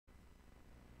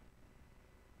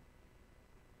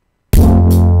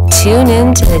Tune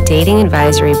in to the Dating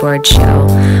Advisory Board Show,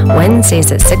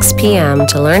 Wednesdays at 6 p.m.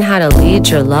 to learn how to lead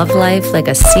your love life like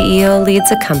a CEO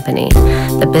leads a company,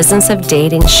 the Business of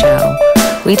Dating show.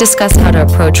 We discuss how to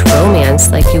approach romance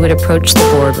like you would approach the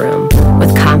boardroom,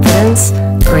 with confidence,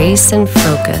 grace, and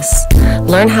focus.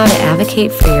 Learn how to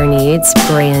advocate for your needs,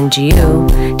 brand you,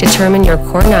 determine your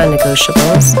core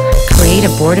non-negotiables, create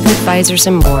a board of advisors,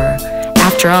 and more.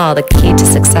 After all, the key to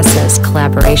success is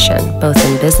collaboration, both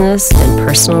in business and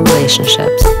personal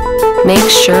relationships. Make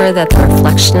sure that the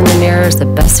reflection in the mirror is the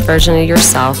best version of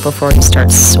yourself before you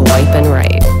start swiping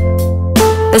right.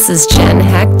 This is Jen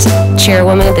Hecht,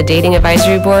 Chairwoman of the Dating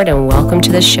Advisory Board, and welcome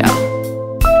to the show.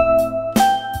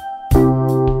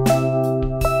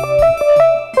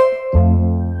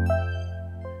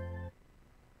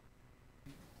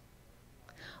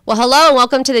 Well, hello and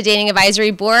welcome to the Dating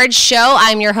Advisory Board show.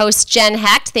 I'm your host, Jen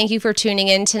Hecht. Thank you for tuning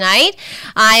in tonight.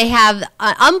 I have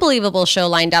an unbelievable show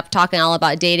lined up talking all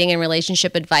about dating and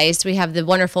relationship advice. We have the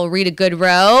wonderful Rita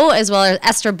Goodrow as well as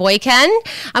Esther Boykin.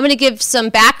 I'm going to give some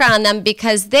background on them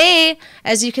because they,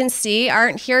 as you can see,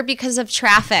 aren't here because of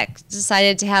traffic.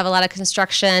 Decided to have a lot of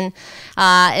construction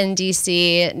in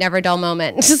DC, never a dull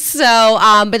moment. So,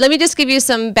 but let me just give you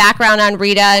some background on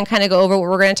Rita and kind of go over what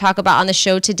we're going to talk about on the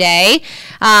show today.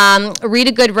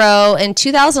 Rita Goodrow, in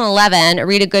 2011,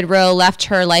 Rita Goodrow left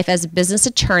her life as a business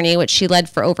attorney, which she led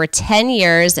for over 10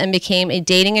 years, and became a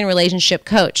dating and relationship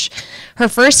coach. Her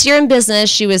first year in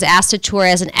business, she was asked to tour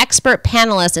as an expert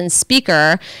panelist and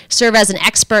speaker, serve as an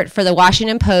expert for the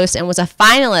Washington Post, and was a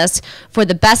finalist for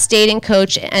the Best Dating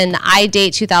Coach and the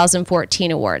iDate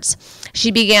 2014 Awards. She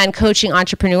began coaching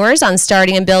entrepreneurs on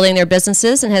starting and building their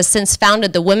businesses and has since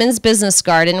founded the Women's Business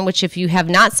Garden, which if you have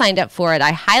not signed up for it,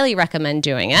 I highly recommend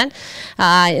doing it.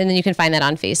 And then you can find that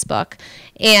on Facebook.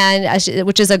 And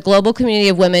which is a global community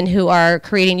of women who are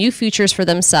creating new futures for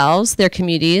themselves, their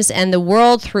communities, and the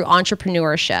world through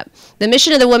entrepreneurship. The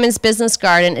mission of the Women's Business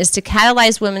Garden is to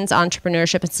catalyze women's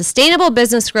entrepreneurship and sustainable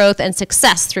business growth and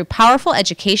success through powerful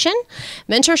education,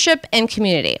 mentorship, and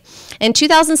community. In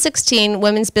 2016,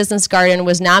 Women's Business Garden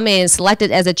was nominated and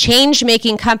selected as a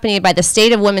change-making company by the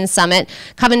State of Women Summit,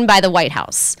 coming by the White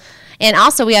House. And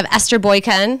also we have Esther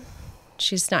Boykin.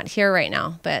 She's not here right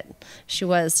now, but she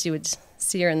was. You would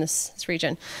see her in this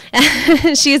region.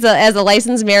 She's as a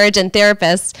licensed marriage and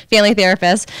family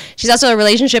therapist. She's also a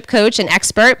relationship coach and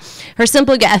expert. Her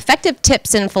simple yet effective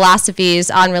tips and philosophies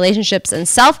on relationships and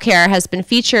self-care has been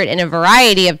featured in a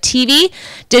variety of TV,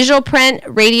 digital print,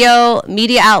 radio,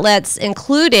 media outlets,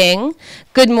 including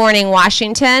Good Morning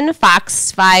Washington,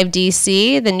 Fox 5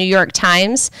 DC, the New York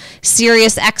Times,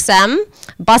 Sirius XM,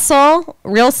 Bustle,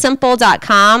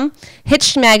 RealSimple.com,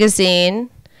 Hitched Magazine,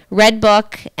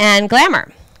 Redbook, and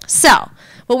Glamour. So,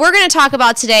 what we're going to talk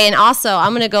about today, and also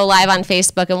I'm going to go live on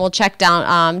Facebook and we'll check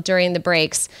down during the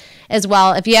breaks as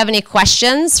well. If you have any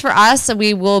questions for us,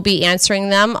 we will be answering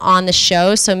them on the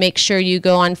show. So make sure you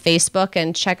go on Facebook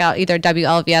and check out either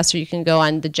WLVS or you can go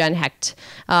on the Jen Hecht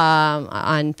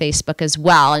on Facebook as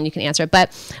well, and you can answer it.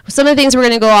 But some of the things we're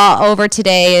going to go all over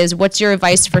today is what's your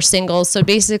advice for singles. So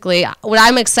basically, what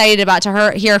I'm excited about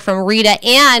to hear from Rita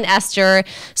and Esther.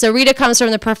 So Rita comes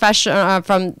from the professional,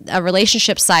 from a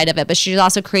relationship side of it, but she's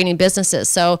also creating businesses.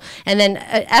 So, and then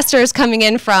Esther is coming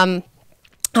in from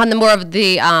on the more of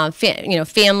the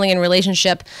family and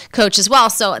relationship coach as well.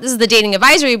 So this is the Dating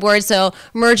Advisory Board, so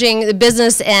merging the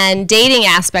business and dating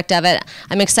aspect of it.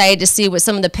 I'm excited to see what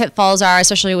some of the pitfalls are,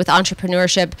 especially with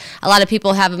entrepreneurship. A lot of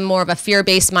people have more of a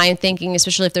fear-based mind thinking,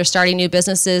 especially if they're starting new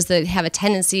businesses, that have a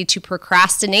tendency to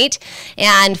procrastinate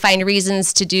and find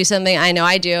reasons to do something. I know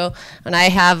I do. When I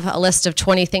have a list of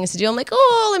 20 things to do, I'm like,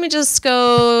 oh, let me just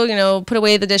go, put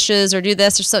away the dishes or do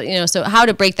this or so, so how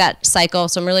to break that cycle.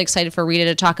 So I'm really excited for Rita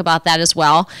to talk about that as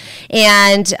well.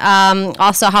 And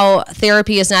also how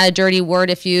therapy is not a dirty word.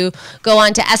 If you go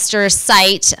onto Esther's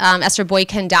site,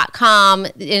 estherboykin.com,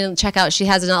 and check out, she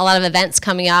has a lot of events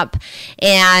coming up,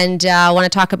 and I want to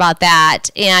talk about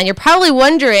that. And you're probably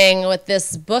wondering what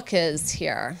this book is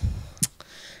here.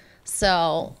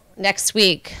 So next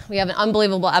week, we have an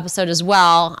unbelievable episode as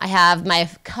well. I have my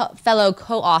fellow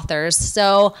co-authors.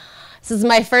 So this is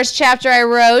my first chapter I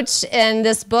wrote in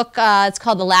this book. It's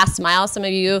called The Last Mile. Some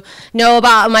of you know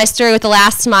about my story with The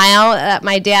Last Mile.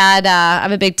 My dad,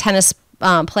 I'm a big tennis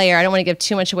player. I don't want to give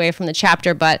too much away from the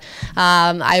chapter, but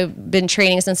I've been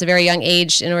training since a very young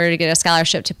age in order to get a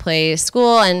scholarship to play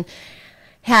school. And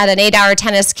had an 8-hour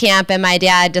tennis camp, and my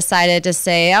dad decided to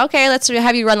say, okay, let's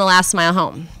have you run the last mile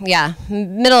home. Yeah,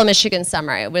 middle of Michigan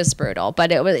summer. It was brutal, but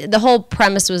the whole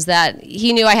premise was that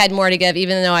he knew I had more to give,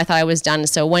 even though I thought I was done.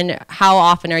 So how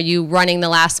often are you running the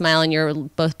last mile in your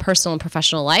both personal and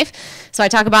professional life? So I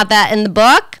talk about that in the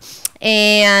book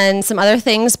and some other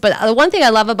things. But the one thing I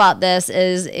love about this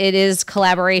is it is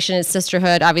collaboration, it's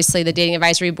sisterhood. Obviously, the Dating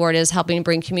Advisory Board is helping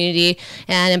bring community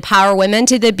and empower women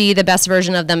to be the best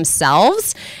version of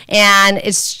themselves. And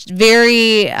it's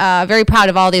very, very proud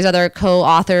of all these other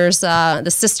co-authors,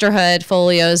 the sisterhood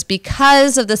folios,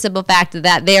 because of the simple fact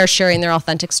that they are sharing their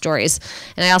authentic stories.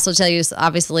 And I also tell you,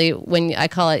 obviously, when I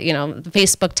call it, the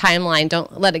Facebook timeline,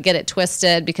 don't let it get it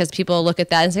twisted, because people look at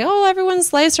that and say, oh,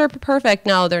 everyone's lives are perfect.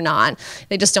 No, they're not.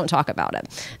 They just don't talk about it.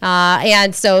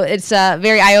 And so it's a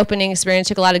very eye-opening experience. It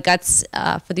took a lot of guts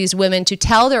for these women to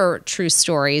tell their true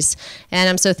stories. And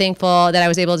I'm so thankful that I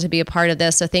was able to be a part of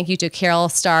this. So thank you to Carol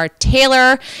Starr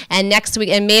Taylor. And next week,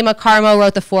 and May McCarmo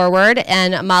wrote the foreword,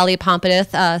 and Molly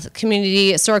Pompadith,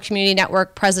 SOAR Community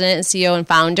Network President and CEO and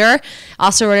founder,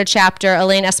 also wrote a chapter.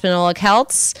 Elaine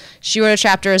Espinola-Keltz, she wrote a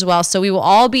chapter as well. So we will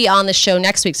all be on the show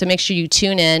next week. So make sure you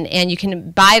tune in, and you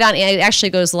can buy it it actually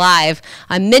goes live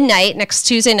on midnight next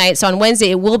Tuesday night. So on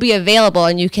Wednesday, it will be available,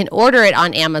 and you can order it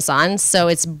on Amazon. So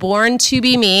it's Born to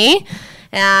Be Me.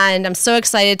 And I'm so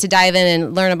excited to dive in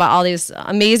and learn about all these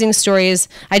amazing stories.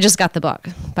 I just got the book,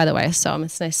 by the way, so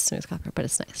it's nice, smooth cover, but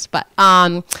it's nice. But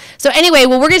so anyway,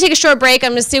 well, we're going to take a short break.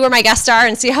 I'm going to see where my guests are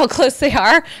and see how close they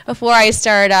are before I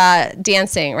start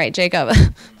dancing, right, Jacob?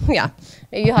 Yeah,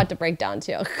 you'll have to break down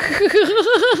too.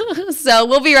 So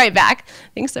we'll be right back.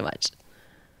 Thanks so much.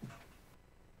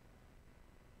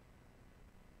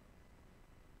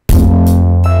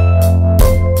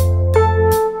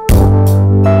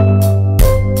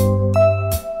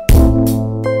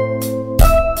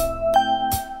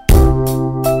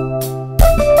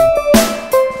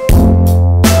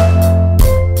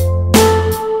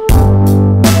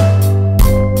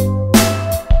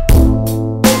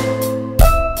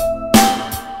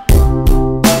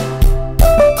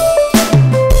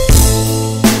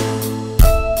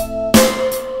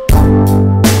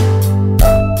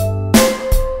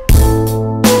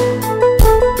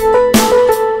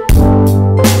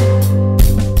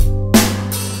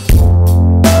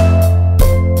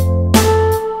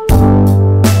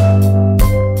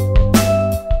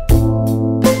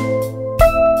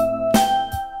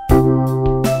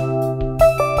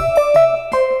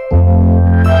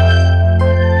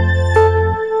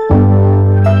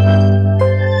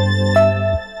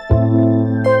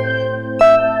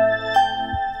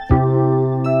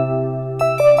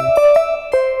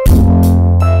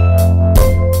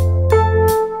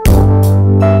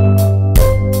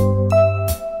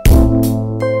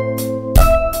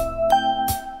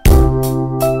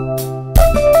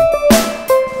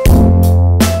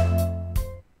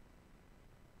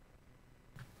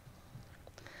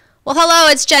 Well,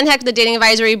 hello, it's Jen Heck, the Dating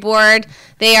Advisory Board.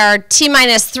 They are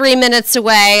T-minus 3 minutes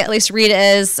away, at least Rita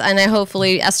is, and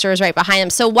hopefully Esther is right behind them.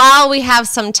 So while we have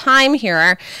some time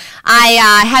here,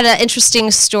 I had an interesting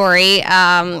story.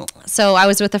 So I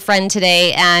was with a friend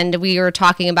today, and we were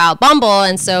talking about Bumble,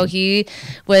 and so he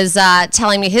was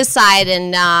telling me his side,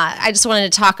 and I just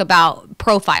wanted to talk about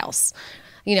profiles.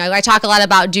 I talk a lot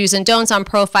about do's and don'ts on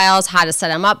profiles, how to set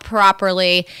them up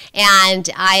properly, and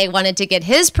I wanted to get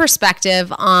his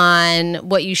perspective on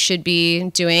what you should be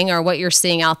doing or what you're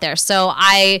seeing out there. So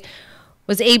I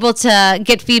was able to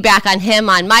get feedback on him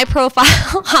on my profile,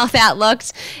 how that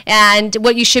looked, and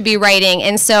what you should be writing.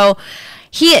 And so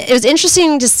it was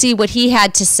interesting to see what he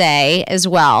had to say as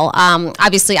well.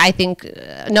 Obviously, I think,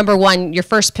 number one, your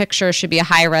first picture should be a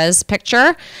high-res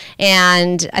picture,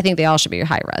 and I think they all should be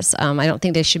high-res. I don't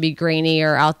think they should be grainy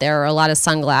or out there or a lot of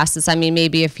sunglasses. I mean,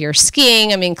 maybe if you're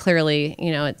skiing, clearly,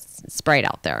 it's bright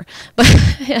out there, but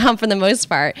for the most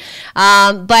part.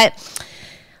 But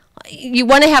you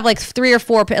want to have like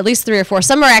at least three or four.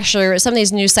 Some of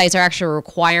these news sites are actually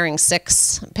requiring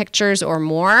 6 pictures or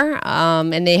more.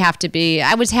 And they have to be,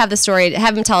 I would have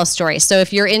them tell a story. So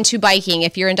if you're into biking,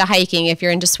 if you're into hiking, if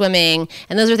you're into swimming,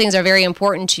 and those are things that are very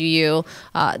important to you,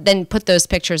 then put those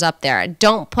pictures up there.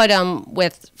 Don't put them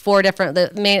with 4 different,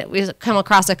 we come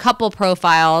across a couple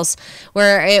profiles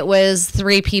where it was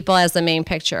 3 people as the main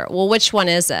picture. Well, which one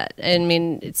is it?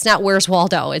 It's not Where's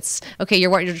Waldo. It's, okay,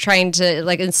 you're trying to,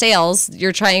 like in sales,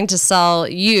 you're trying to sell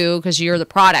you because you're the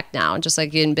product now, just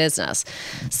like in business.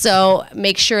 So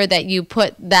make sure that you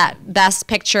put that best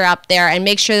picture up there and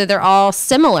make sure that they're all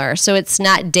similar so it's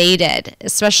not dated,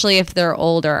 especially if they're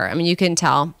older. You can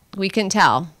tell. We can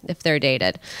tell if they're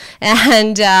dated.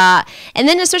 And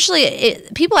then especially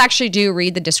people actually do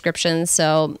read the descriptions,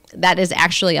 so that is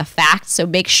actually a fact. So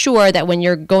make sure that when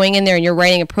you're going in there and you're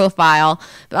writing a profile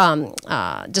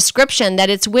description, that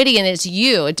it's witty and it's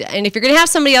you. And if you're going to have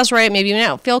somebody else write it, maybe you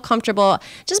don't feel comfortable,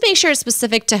 just make sure it's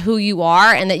specific to who you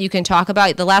are and that you can talk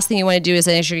about. The last thing you want to do is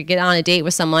actually get on a date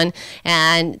with someone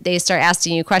and they start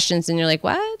asking you questions and you're like,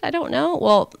 what? I don't know.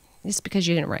 Well, it's because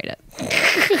you didn't write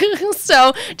it.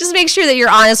 So just make sure that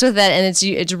you're honest with it and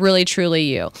it's really, truly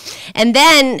you. And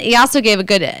then he also gave a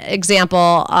good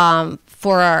example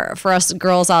for us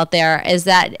girls out there is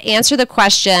that answer the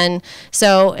question.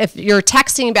 So if you're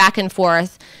texting back and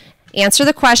forth, answer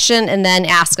the question and then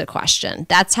ask a question.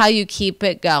 That's how you keep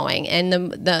it going. And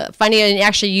the funny and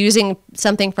actually using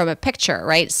something from a picture,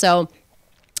 right? So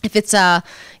if it's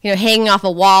hanging off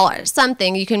a wall or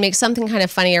something, you can make something kind of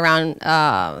funny around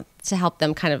to help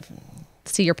them kind of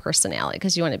see your personality,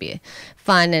 because you want to be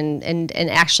fun and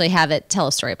actually have it tell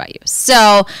a story about you.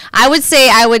 So I would say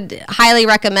I would highly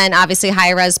recommend, obviously,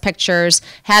 high-res pictures.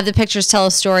 Have the pictures tell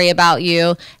a story about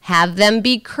you. Have them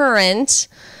be current.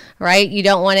 Right? You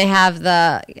don't want to have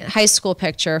the high school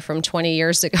picture from 20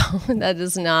 years ago. That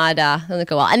does not doesn't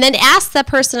go well. And then ask that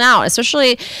person out,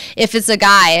 especially if it's a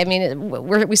guy. I mean,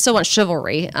 we still want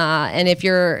chivalry. And if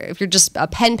you're just a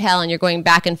pen pal and you're going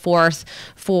back and forth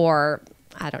for,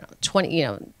 I don't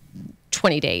know,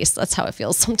 20 days. That's how it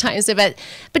feels sometimes. But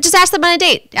just ask them on a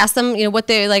date. Ask them, what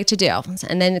they like to do,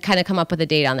 and then kind of come up with a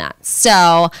date on that.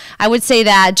 So I would say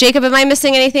that. Jacob, am I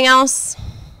missing anything else?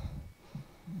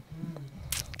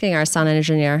 Getting our sound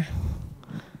engineer.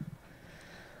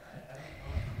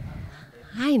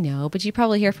 I know, but you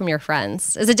probably hear from your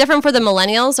friends. Is it different for the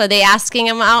millennials? Are they asking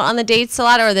them out on the dates a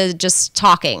lot, or are they just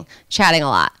chatting a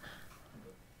lot?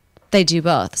 They do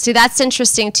both. See, that's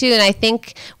interesting too. And I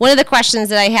think one of the questions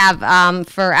that I have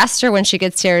for Esther when she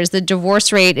gets here is the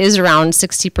divorce rate is around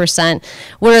 60%.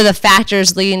 What are the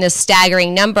factors leading this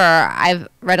staggering number? I've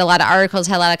read a lot of articles,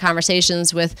 had a lot of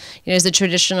conversations with, is the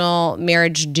traditional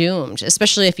marriage doomed?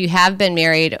 Especially if you have been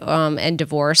married and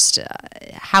divorced,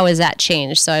 how has that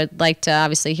changed? So I'd like to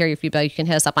obviously hear your feedback. You can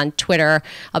hit us up on Twitter.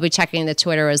 I'll be checking the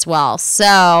Twitter as well.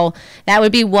 So that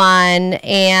would be one.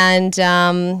 And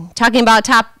talking about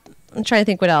I'm trying to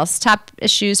think what else. Top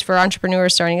issues for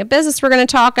entrepreneurs starting a business we're going to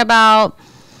talk about,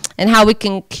 and how we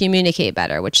can communicate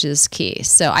better, which is key.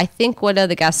 So I think one of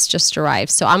the guests just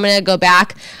arrived. So I'm going to go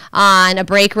back on a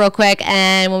break real quick,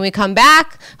 and when we come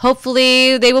back,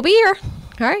 hopefully they will be here.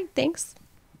 All right, thanks.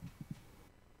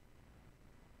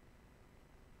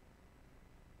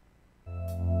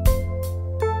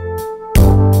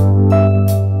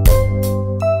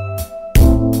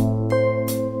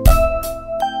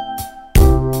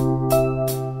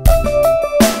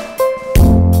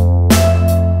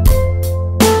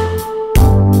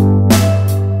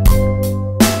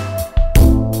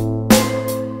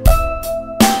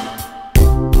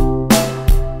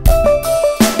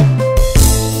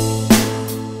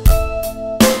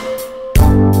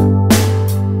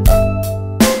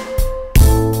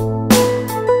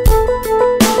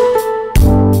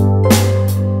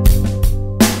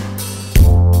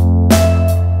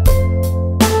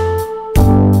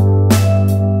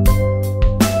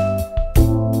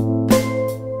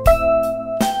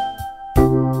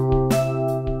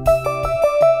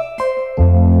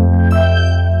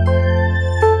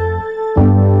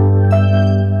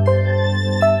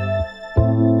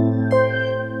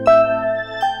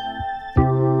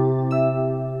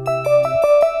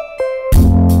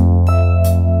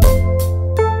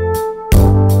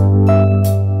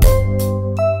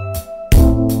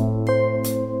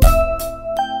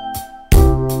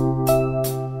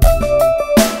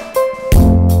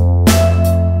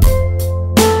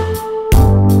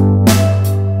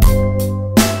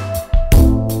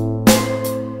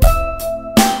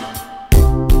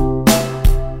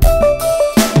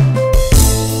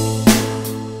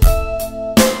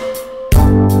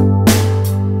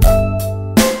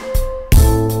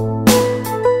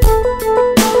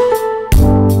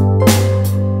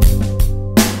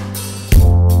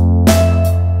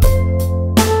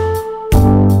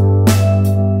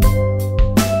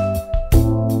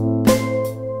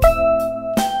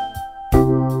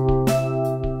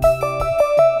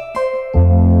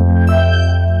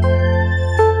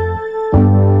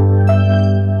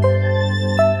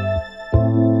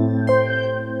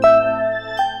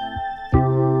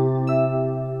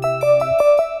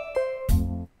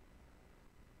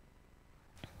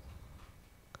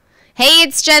 Hey,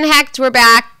 it's Jen Hecht. We're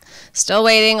back. Still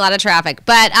waiting, a lot of traffic.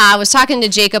 But I was talking to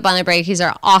Jacob on the break. He's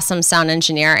our awesome sound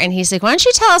engineer. And he's like, why don't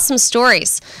you tell us some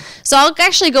stories? So I'll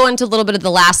actually go into a little bit of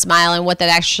the last mile and what that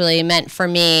actually meant for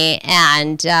me,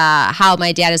 and how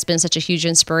my dad has been such a huge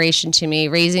inspiration to me,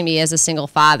 raising me as a single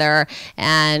father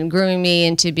and grooming me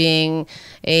into being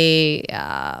a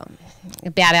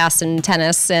badass in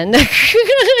tennis and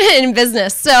in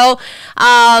business. So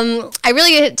I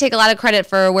really take a lot of credit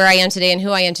for where I am today, and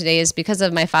who I am today is because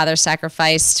of my father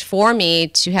sacrificed for me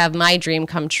to have my dream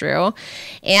come true.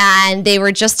 And they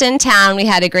were just in town. We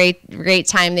had a great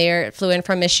time there. Flew in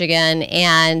from Michigan,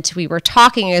 and we were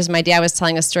talking as my dad was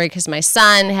telling a story, because my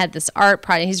son had this art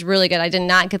project. He's really good. I did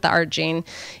not get the art gene.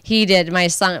 He did. My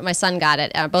son got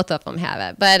it. Both of them have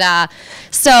it. But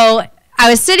so I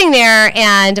was sitting there,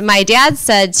 and my dad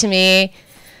said to me,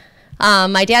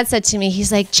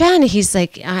 he's like, Jen, he's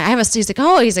like,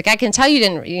 I can tell you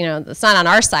didn't, it's not on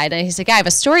our side. And he's like, I have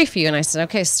a story for you. And I said,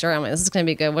 okay, story. I'm like, this is going to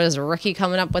be good. What is a rookie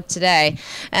coming up with today?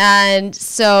 And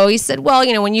so he said, well,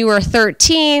 when you were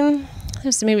 13, it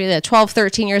was maybe 12,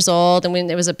 13 years old, and when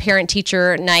there was a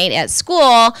parent-teacher night at school,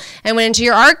 I went into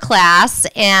your art class,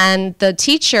 and the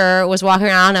teacher was walking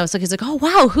around. He's like, oh,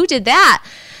 wow, who did that?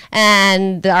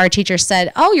 And our teacher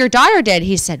said, oh, your daughter did.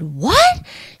 He said, what?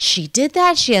 She did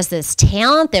that? She has this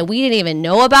talent that we didn't even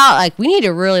know about? Like, we need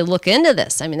to really look into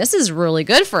this. I mean, this is really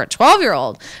good for a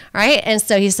 12-year-old, right? And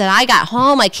so he said, I got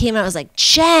home, I came out, I was like,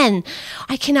 Jen,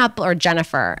 or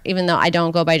Jennifer, even though I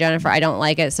don't go by Jennifer, I don't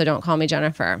like it, so don't call me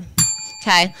Jennifer.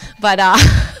 Okay, but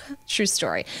true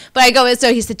story. But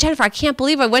so he said, Jennifer, I can't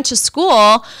believe I went to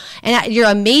school, and you're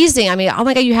amazing. I mean, oh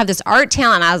my God, you have this art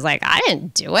talent. I was like, I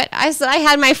didn't do it. I said, I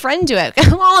had my friend do it.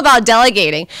 I'm all about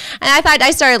delegating. And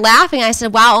I started laughing. I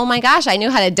said, wow, oh my gosh, I knew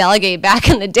how to delegate back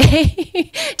in the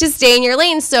day to stay in your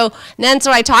lane. So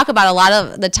I talk about a lot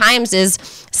of the times is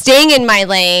staying in my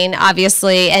lane,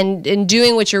 obviously, and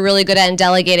doing what you're really good at and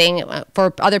delegating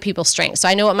for other people's strengths. So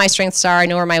I know what my strengths are. I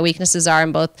know where my weaknesses are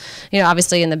in both,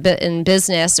 obviously in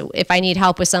business. If I need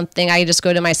help with something, I just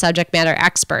go to my subject matter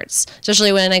experts,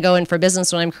 especially when I go in for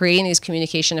business, when I'm creating these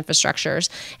communication infrastructures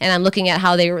and I'm looking at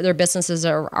how their businesses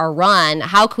are run.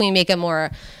 How can we make it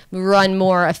run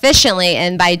more efficiently?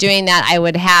 And by doing that, I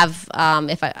would have,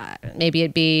 maybe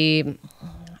it'd be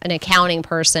an accounting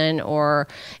person, or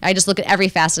I just look at every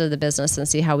facet of the business and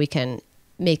see how we can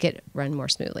make it run more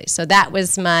smoothly. So that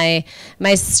was my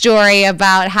story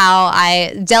about how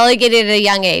I delegated at a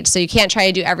young age. So you can't try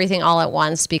to do everything all at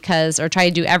once, or try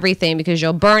to do everything, because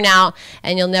you'll burn out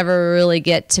and you'll never really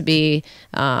get to be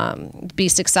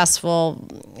successful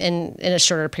in a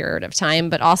shorter period of time.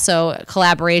 But also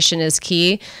collaboration is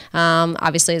key.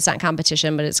 Obviously it's not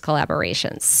competition, but it's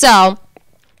collaboration. So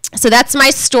that's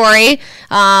my story.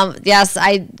 Yes,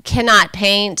 I cannot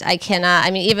paint.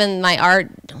 Even my art,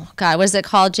 oh God, what is it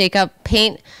called, Jacob?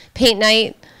 Paint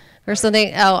night or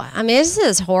something. Oh, this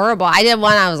is horrible. I did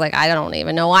one, I was like, I don't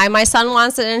even know why my son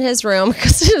wants it in his room,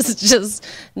 because it's just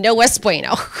no es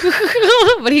bueno.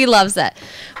 But he loves it.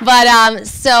 But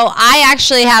so I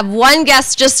actually have one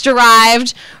guest just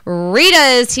arrived.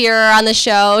 Rita is here on the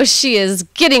show. She is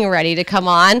getting ready to come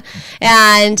on.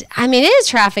 And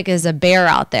traffic is a bear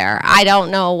out there. I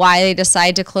don't know why they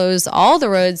decide to close all the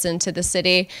roads into the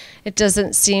city. It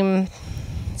doesn't seem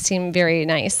very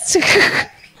nice.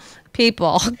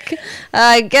 People,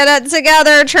 get it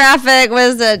together. Traffic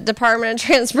was the Department of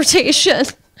Transportation.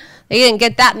 They didn't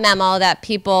get that memo that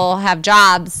people have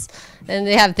jobs and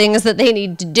they have things that they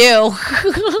need to do.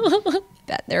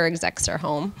 Bet their execs are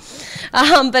home.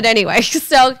 But anyway,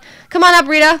 so come on up,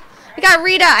 Rita. We got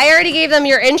Rita. I already gave them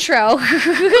your intro.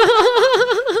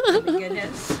 Oh my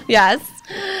goodness. Yes.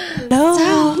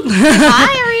 Hello. Hi,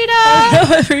 Rita.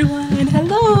 Hello, everyone.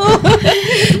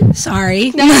 Hello.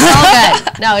 Sorry. No, it's all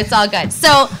good. No, it's all good.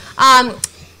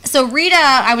 So Rita,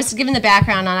 I was given the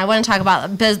background on. I want to talk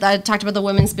about. I talked about the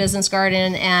Women's Business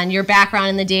Garden and your background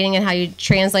in the dating and how you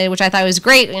translated, which I thought was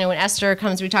great. When Esther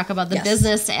comes, we talk about the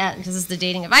business because it's the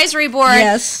Dating Advisory Board.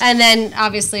 Yes. And then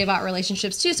obviously about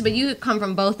relationships too. But you come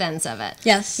from both ends of it.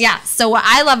 Yes. Yeah. So what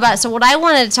I love about what I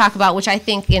wanted to talk about, which I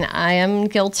think I am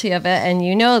guilty of it, and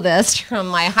you know this from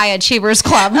my High Achievers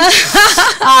Club.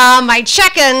 My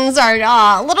check-ins are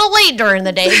a little late during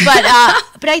the day, but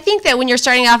I think that when you're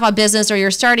starting off a business or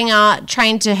you're starting out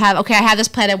trying to have, okay, I have this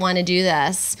plan, I want to do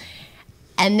this.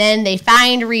 and then they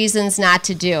find reasons not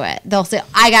to do it. They'll say,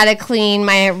 I got to clean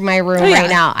my room right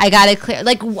now. I got to clear.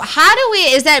 Like, how do we,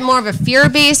 is that more of a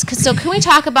fear-based? So can we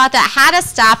talk about that? How to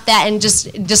stop that and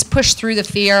just push through the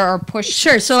fear or push?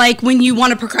 Sure. So like when you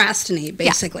want to procrastinate,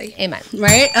 basically. Yeah. Amen.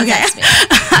 Right? Okay.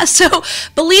 So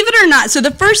believe it or not, so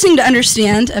the first thing to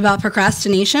understand about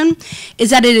procrastination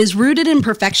is that it is rooted in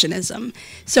perfectionism.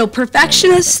 So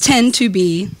perfectionists tend to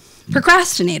be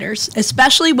procrastinators,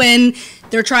 especially when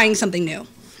they're trying something new.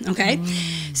 Okay?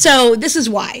 So this is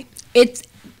why.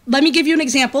 Let me give you an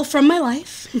example from my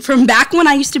life, from back when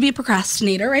I used to be a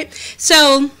procrastinator, right?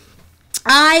 So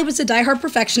I was a diehard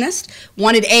perfectionist,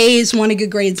 wanted A's, wanted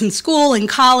good grades in school, in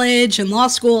college, and law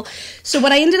school. So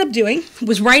what I ended up doing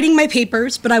was writing my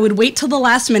papers, but I would wait till the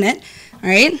last minute. All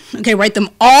right? Okay, write them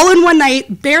all in one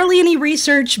night, barely any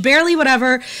research, barely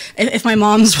whatever. If my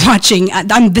mom's watching,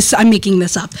 I'm making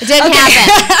this up. It didn't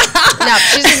happen. No,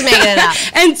 she's just making it up.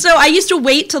 And so I used to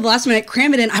wait till the last minute,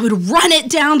 cram it in. I would run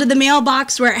it down to the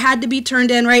mailbox where it had to be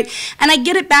turned in, right? And I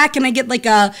get it back and I get like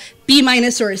a B-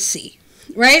 or a C,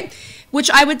 right? Which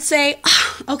I would say,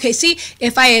 okay, see,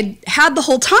 if I had the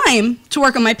whole time to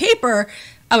work on my paper,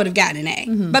 I would have gotten an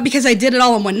A. But because I did it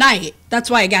all in one night, that's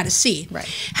why I got a C. Right.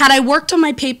 Had I worked on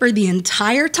my paper the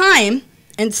entire time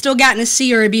and still gotten a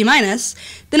C or a B-,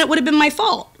 then it would have been my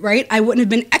fault, right? I wouldn't have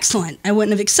been excellent. I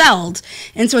wouldn't have excelled.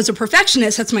 And so as a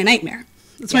perfectionist, that's my nightmare.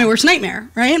 That's my worst nightmare,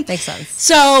 right? Makes sense.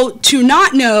 So to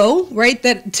not know, right,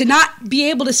 that to not be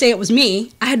able to say it was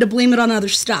me, I had to blame it on other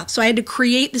stuff. So I had to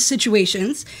create the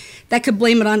situations that could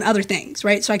blame it on other things,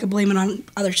 right? So I could blame it on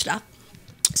other stuff.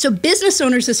 So business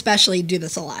owners especially do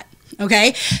this a lot,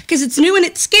 okay? Because it's new and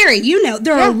it's scary. You know,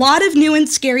 there are a lot of new and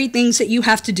scary things that you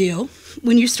have to do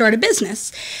when you start a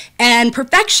business. And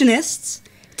perfectionists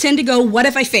tend to go, what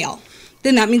if I fail?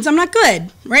 Then that means I'm not good,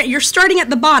 right? You're starting at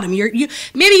the bottom.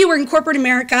 Maybe you were in corporate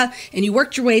America and you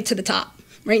worked your way to the top,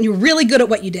 right? And you're really good at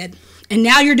what you did. And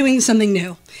now you're doing something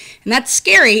new. And that's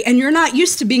scary. And you're not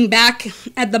used to being back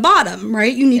at the bottom,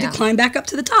 right? You need to climb back up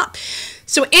to the top.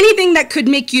 So anything that could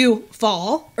make you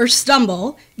fall or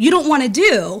stumble, you don't want to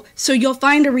do. So you'll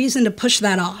find a reason to push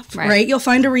that off, right? You'll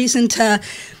find a reason to,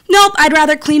 nope, I'd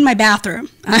rather clean my bathroom.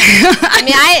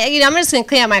 I mean, I'm just going to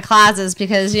clean out my closets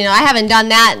because, I haven't done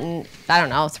that in, I don't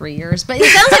know, 3 years. But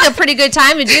it sounds like a pretty good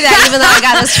time to do that, even though I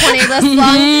got this 20 list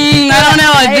long. I don't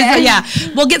know. Yeah,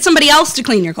 we'll get somebody else to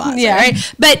clean your closet,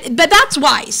 right? But that's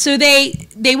why. So they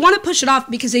want to push it off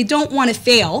because they don't want to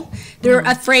fail. They're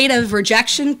afraid of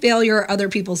rejection, failure, or other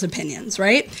people's opinions,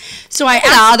 right? So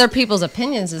other people's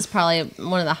opinions is probably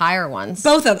one of the higher ones.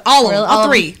 All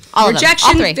three.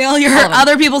 Rejection, failure,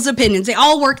 other people's opinions. They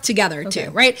all work together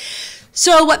too, right?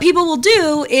 So what people will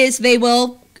do is they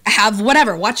will have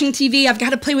whatever, watching TV, I've got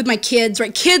to play with my kids,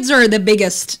 right? Kids are the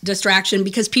biggest distraction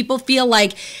because people feel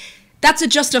like that's a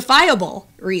justifiable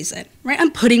reason, right?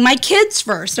 I'm putting my kids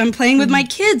first. I'm playing with my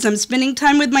kids. I'm spending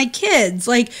time with my kids.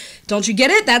 Like, don't you get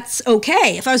it? That's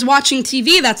okay. If I was watching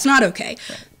TV, that's not okay.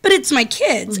 Right. But it's my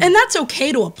kids. And that's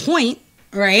okay to a point,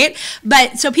 right?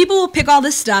 But so people will pick all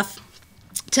this stuff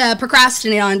to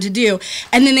procrastinate on to do,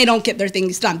 and then they don't get their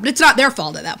things done. But it's not their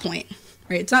fault at that point,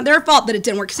 right? It's not their fault that it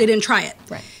didn't work because they didn't try it.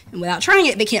 Right. And without trying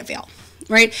it, they can't fail,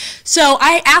 right? So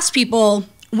I ask people,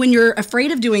 when you're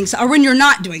afraid of doing or when you're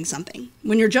not doing something,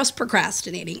 when you're just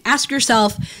procrastinating, ask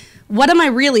yourself, what am I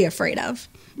really afraid of?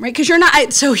 Right? Because you're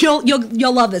not. So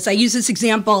you'll love this. I use this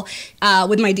example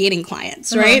with my dating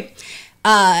clients. Right?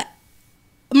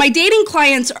 My dating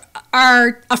clients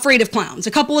are afraid of clowns.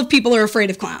 A couple of people are afraid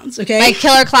of clowns. Okay, like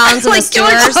killer clowns in the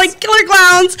stores. Like killer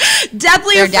clowns.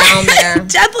 They're down there.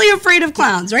 Definitely afraid of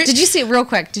clowns. Right? Did you see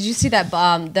that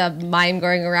the mime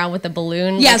going around with the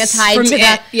balloon? Yes, like tied to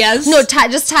the yes. No,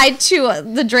 just tied to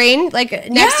the drain, like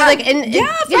next to like from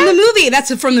the movie.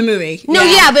 That's from the movie. No,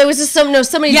 but it was just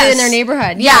somebody did in their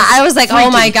neighborhood. Yeah, I was like, freaky.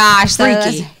 Oh my gosh,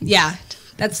 freaky.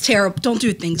 That's terrible. Don't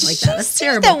do things like that. That's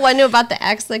terrible. That one about the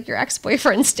ex, like your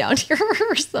ex-boyfriend's down here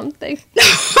or something. Here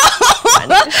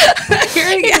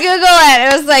you can Google it.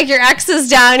 It was like your ex is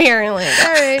down here. And like,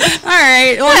 all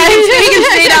right. Well, you can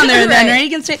stay down there then, right?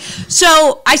 You can stay.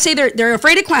 So I say they're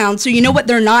afraid of clowns. So you know what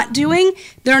they're not doing?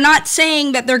 They're not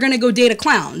saying that they're going to go date a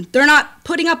clown. They're not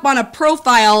putting up on a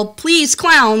profile, please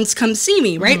clowns, come see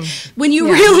me, right? When you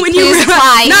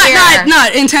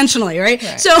not intentionally, right?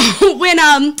 So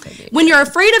when you're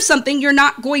afraid of something, you're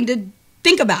not going to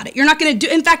think about it. You're not going to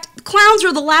do. In fact, clowns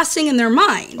are the last thing in their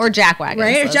mind, or jackwagons,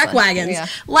 right? Or jackwagons,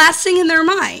 last thing in their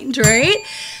mind, right?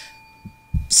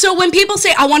 So when people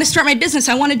say, I want to start my business,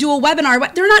 I want to do a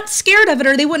webinar, they're not scared of it,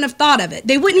 or they wouldn't have thought of it.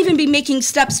 They wouldn't even be making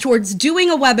steps towards doing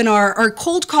a webinar or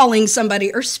cold calling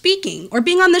somebody or speaking or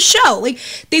being on the show. Like,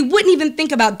 they wouldn't even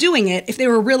think about doing it if they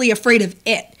were really afraid of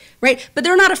it, right? But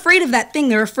they're not afraid of that thing.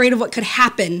 They're afraid of what could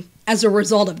happen as a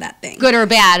result of that thing. Good or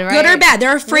bad, right? Good or bad.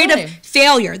 They're afraid of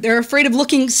failure. They're afraid of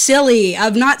looking silly,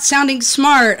 of not sounding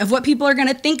smart, of what people are going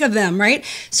to think of them, right?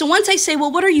 So once I say,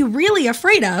 well, what are you really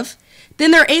afraid of?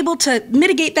 Then they're able to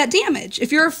mitigate that damage.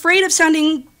 If you're afraid of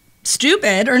sounding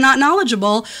stupid or not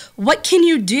knowledgeable, what can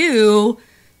you do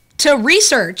to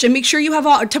research and make sure you have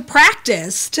all, to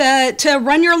practice, to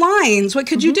run your lines? What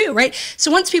could you do, right?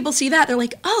 So once people see that, they're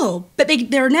like, oh, but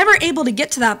they're never able to get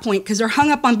to that point because they're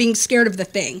hung up on being scared of the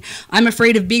thing. I'm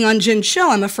afraid of being on Jen's show.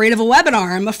 I'm afraid of a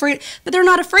webinar. I'm afraid, but they're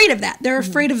not afraid of that. They're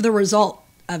afraid of the result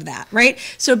of that, right?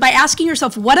 So by asking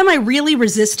yourself, what am I really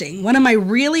resisting? What am I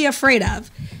really afraid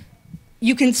of?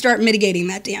 You can start mitigating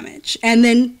that damage, and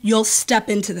then you'll step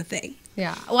into the thing.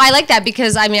 Yeah. Well, I like that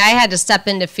because, I mean, I had to step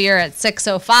into fear at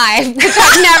 6:05, which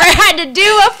I've never had to do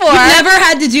before. You've never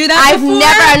had to do that before? I've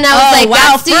never, and I was like,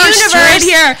 wow, that's the universe. Right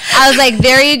here. I was like,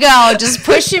 there you go, just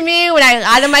pushing me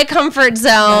out of my comfort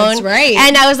zone. That's right.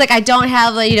 And I was like, I don't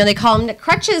have, like, they call them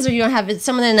crutches, or you don't have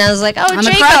someone, and I was like, oh, I'm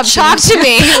Jacob, talk to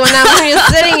me when I'm just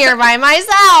sitting here by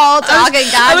myself talking.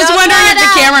 I was wondering if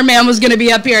the cameraman was going to be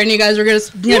up here and you guys were going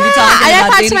to be talking about and I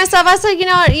thought to myself, I was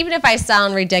like, even if I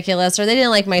sound ridiculous, or they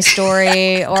didn't like my story,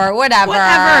 or whatever.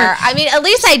 I mean, at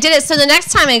least I did it. So the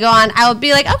next time I go on, I will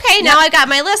be like, okay, now I got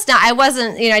my list. Now I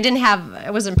wasn't, I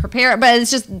wasn't prepared, but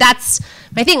it's just, that's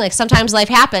my thing. Like, sometimes life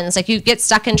happens. Like, you get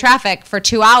stuck in traffic for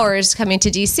 2 hours coming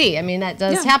to DC. I mean, that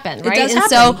does happen, right? It does happen.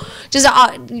 So just,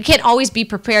 you can't always be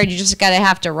prepared. You just gotta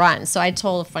have to run. So I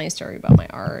told a funny story about my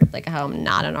art, like how I'm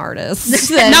not an artist.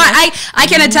 I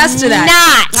can attest to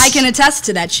that. Not. I can attest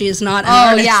to that. She is not an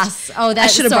artist. Yes. Oh, that I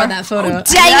should have brought that photo. Oh,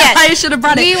 dang it. I should have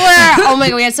brought it. Oh my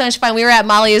God, we had so much fun. We were at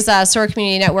Molly's SOAR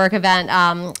Community Network event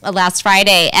last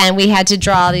Friday, and we had to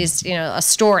draw these, a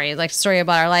story, like a story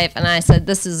about our life. And I said,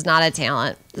 this is not a talent.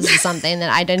 This is something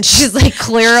that I didn't. She's like,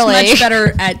 clearly. Much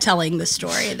better at telling the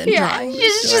story than drawing the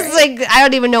story. She's like, I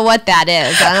don't even know what that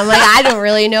is. And I'm like, I don't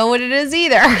really know what it is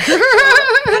either.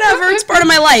 Whatever, it's part of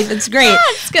my life. It's great. Yeah,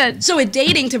 it's good. So with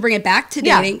dating, to bring it back to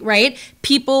dating, right?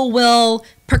 People will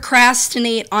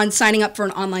procrastinate on signing up for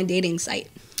an online dating site.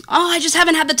 Oh, I just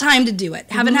haven't had the time to do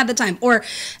it. Haven't had the time. Or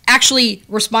actually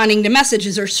responding to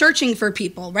messages or searching for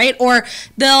people, right? Or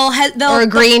they'll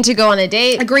agreeing to go on a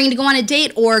date. Agreeing to go on a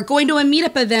date, or going to a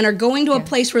meetup event, or going to a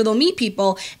place where they'll meet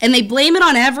people, and they blame it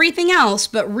on everything else,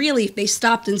 but really if they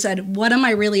stopped and said, what am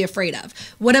I really afraid of?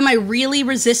 What am I really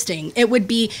resisting? It would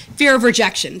be fear of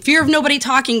rejection, fear of nobody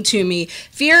talking to me,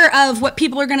 fear of what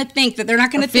people are going to think, that they're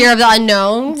not going to think. Fear of the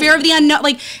unknown. Fear of the unknown.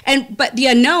 But the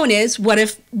unknown is, what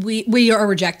if we are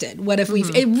rejected? What if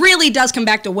it really does come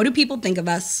back to, what do people think of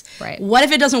us? Right. What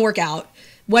if it doesn't work out?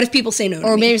 What if people say no to me?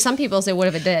 Or maybe some people say, what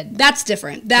if it did? That's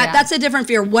different. That's a different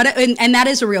fear. And that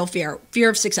is a real fear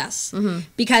of success.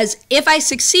 Because if I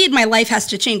succeed, my life has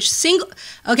to change. Single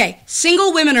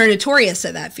women are notorious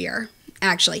at that fear,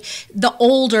 actually. The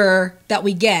older that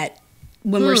we get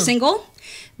when we're single,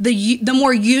 the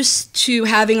more used to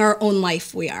having our own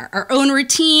life we are, our own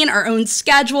routine, our own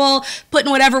schedule, putting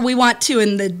whatever we want to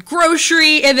in the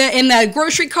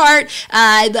grocery cart,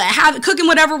 cooking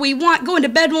whatever we want, going to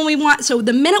bed when we want. So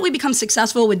the minute we become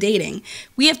successful with dating,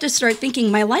 we have to start thinking,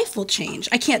 my life will change.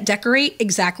 I can't decorate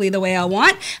exactly the way I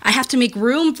want. I have to make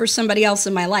room for somebody else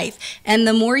in my life. And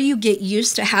the more you get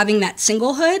used to having that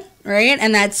singlehood, right,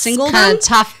 and that singledom, kind of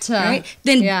tough to, right?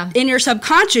 Then in your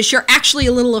subconscious, you're actually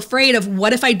a little afraid of,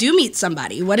 what if I do meet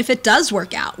somebody? What if it does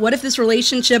work out? What if this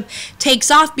relationship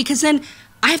takes off? Because then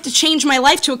I have to change my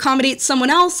life to accommodate someone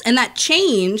else, and that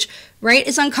change, right,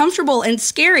 is uncomfortable and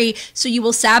scary. So you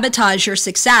will sabotage your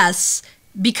success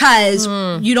because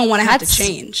you don't want to have to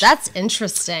change. That's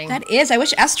interesting. That is. I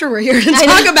wish Esther were here to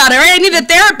talk about it, right? I need a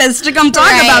therapist to come talk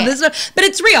about this. But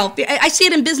it's real. I see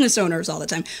it in business owners all the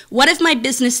time. What if my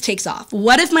business takes off?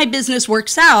 What if my business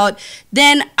works out?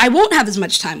 Then I won't have as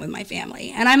much time with my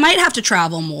family, and I might have to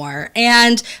travel more,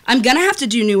 and I'm going to have to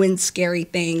do new and scary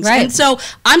things. Right. And so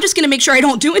I'm just going to make sure I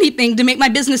don't do anything to make my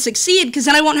business succeed, because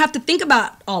then I won't have to think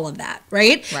about all of that,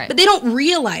 right? But they don't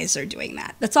realize they're doing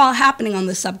that. That's all happening on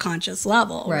the subconscious level.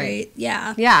 Right.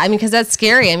 Yeah. Yeah. I mean, because that's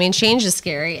scary. I mean, change is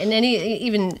scary. And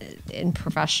even in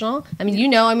professional, I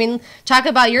mean, talk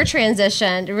about your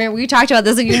transition. Remember, we talked about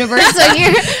this at Universe. So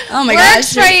oh my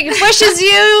gosh. Right? Pushes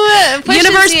you.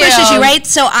 Universe pushes issue, right?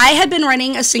 So I had been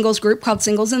running a singles group called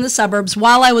Singles in the Suburbs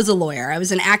while I was a lawyer. I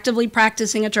was an actively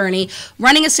practicing attorney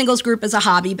running a singles group as a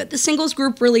hobby, but the singles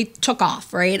group really took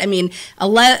off, right? I mean,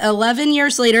 11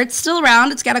 years later, it's still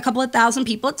around. It's got a couple of thousand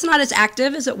people. It's not as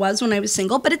active as it was when I was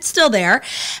single, but it's still there.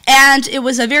 And it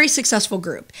was a very successful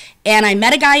group. And I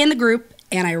met a guy in the group,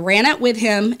 and I ran it with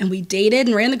him, and we dated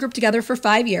and ran the group together for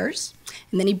 5 years.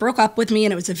 And then he broke up with me,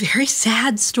 and it was a very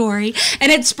sad story.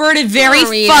 And it spurred a very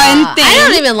fun thing. I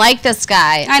don't even like this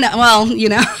guy. I know. Well, you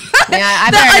know. Yeah,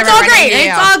 it's all great.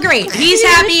 It's all great. He's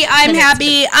happy. I'm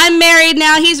happy. I'm married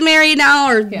now. He's married now,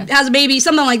 or has a baby,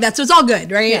 something like that. So it's all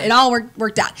good, right? Yeah. It all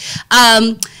worked out.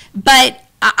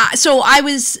 So I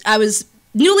was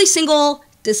newly single.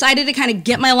 Decided to kind of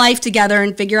get my life together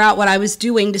and figure out what I was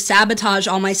doing to sabotage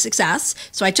all my success.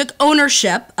 So I took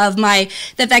ownership of the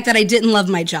fact that I didn't love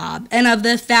my job, and of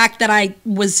the fact that I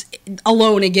was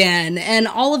alone again, and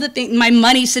all of the things. My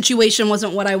money situation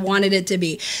wasn't what I wanted it to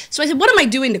be. So I said, what am I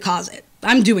doing to cause it?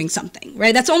 I'm doing something,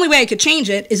 right? That's the only way I could change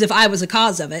it is if I was a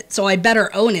cause of it. So I better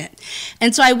own it.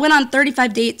 And so I went on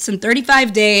 35 dates in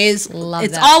 35 days.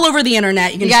 It's all over the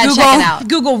internet. You can just check it out.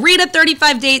 Google Rita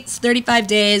 35 dates, 35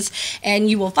 days,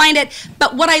 and you will find it.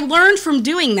 But what I learned from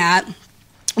doing that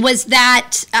was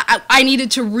that I needed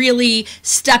to really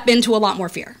step into a lot more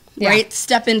fear. Right,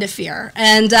 step into fear,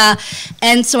 and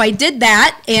so I did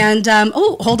that. And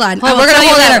hold on, we're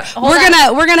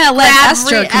gonna let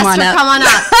Esther come on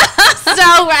up.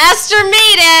 So Esther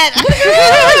made it.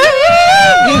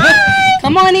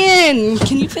 Come on in.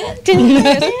 Can you fit?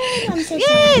 I'm so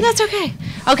Yay, that's okay.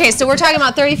 Okay, so we're talking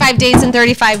about 35 days in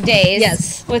 35 days.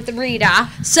 Yes, with Rita.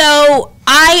 So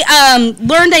I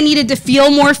learned I needed to feel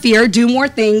more fear, do more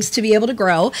things to be able to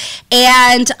grow,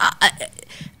 and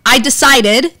I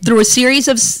decided through a series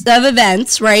of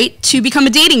events, right, to become a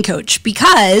dating coach,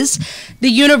 because the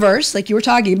universe, like you were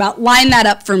talking about, lined that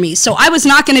up for me. So I was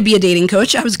not going to be a dating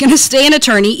coach. I was going to stay an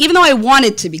attorney, even though I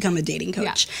wanted to become a dating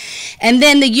coach. Yeah. And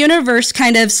then the universe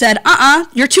kind of said,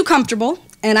 you're too comfortable.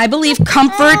 And I believe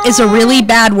comfort is a really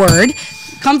bad word.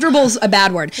 Comfortable's a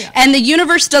bad word. Yeah. And the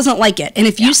universe doesn't like it. And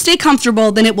if you stay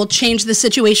comfortable, then it will change the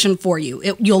situation for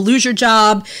you. You'll lose your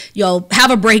job. You'll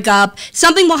have a breakup.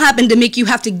 Something will happen to make you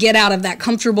have to get out of that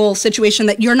comfortable situation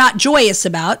that you're not joyous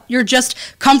about. You're just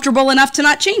comfortable enough to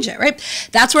not change it, right?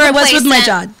 That's where I was with my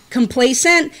job.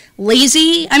 Complacent,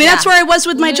 lazy. I mean, that's where I was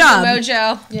with my job.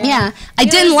 Mojo. Yeah. I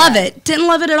didn't love it. Didn't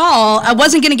love it at all. I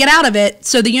wasn't going to get out of it.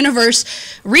 So the universe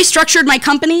restructured my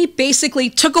company, basically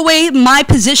took away my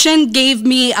position, gave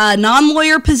me a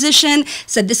non-lawyer position,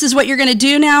 said, this is what you're going to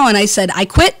do now. And I said, I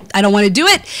quit. I don't want to do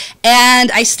it. And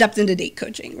I stepped into date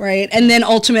coaching, right? And then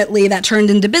ultimately that turned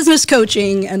into business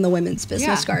coaching and the women's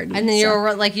business garden. And then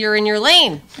you're in your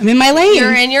lane. I'm in my lane.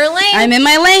 You're in your lane. I'm in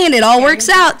my lane. It all works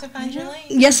out. To find your lane.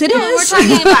 Yes, it is. We're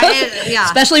talking about it, yeah.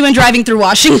 Especially when driving through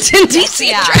Washington, D.C.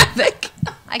 traffic.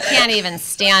 I can't even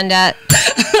stand it.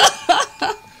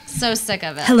 So sick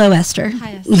of it. Hello, Esther.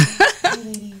 Hi, Esther. Hey,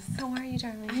 ladies. How are you,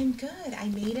 darling? I'm good. I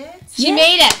made it. She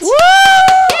made it. Woo!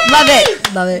 Love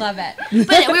it. Love it. Love it.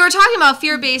 But we were talking about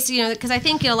fear-based, because I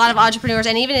think a lot of entrepreneurs,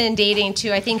 and even in dating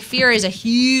too, I think fear is a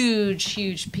huge,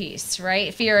 huge piece,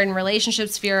 right? Fear in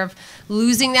relationships, fear of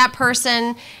losing that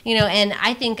person, and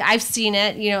I think I've seen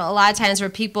it, a lot of times where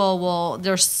people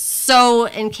they're so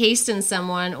encased in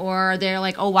someone, or they're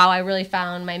like, oh, wow, I really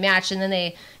found my match, and then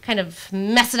they kind of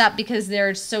mess it up because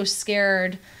they're so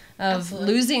scared of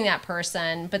losing that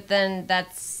person, but then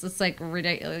it's like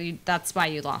ridiculous. That's why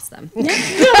you lost them.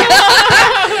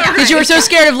 Because you were so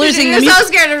scared of losing them.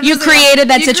 You created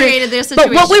that situation.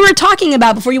 But what we were talking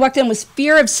about before you walked in was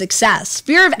fear of success,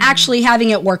 fear of actually having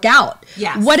it work out.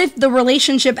 Yes. What if the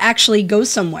relationship actually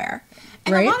goes somewhere?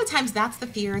 And a lot of times that's the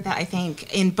fear that I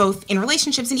think in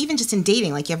relationships and even just in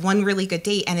dating, like you have one really good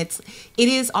date and it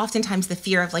is oftentimes the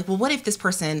fear of like, well, what if this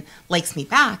person likes me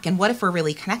back? And what if we're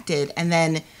really connected? And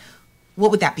then what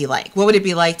would that be like? What would it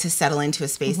be like to settle into a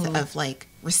space of like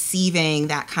receiving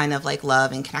that kind of like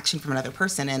love and connection from another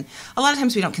person? And a lot of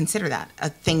times we don't consider that a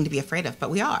thing to be afraid of, but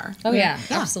we are. Oh yeah,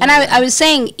 absolutely. And I was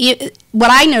saying what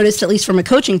I noticed, at least from a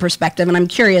coaching perspective, and I'm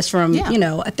curious from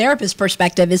a therapist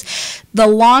perspective, is the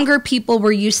longer people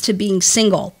were used to being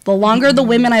single, the longer the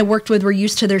women I worked with were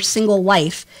used to their single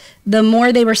life, the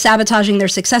more they were sabotaging their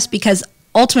success, because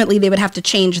ultimately they would have to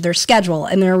change their schedule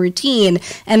and their routine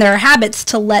and their habits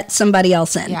to let somebody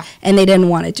else in. Yeah. And they didn't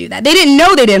want to do that. They didn't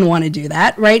know they didn't want to do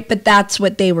that, right? But that's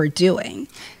what they were doing.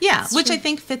 Yeah, that's which true. I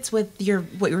think fits with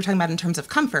what you were talking about in terms of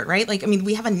comfort, right? Like, I mean,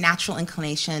 we have a natural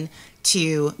inclination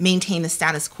to maintain the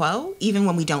status quo, even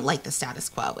when we don't like the status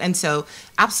quo. And so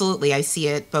absolutely, I see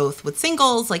it both with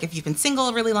singles, like if you've been single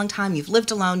a really long time, you've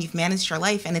lived alone, you've managed your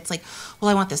life, and it's like, well,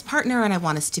 I want this partner and I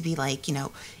want us to be like,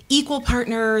 equal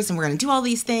partners and we're going to do all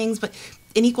these things, but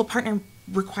an equal partner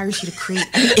requires you to create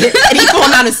an equal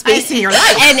amount of space in your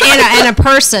life. And a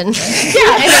person.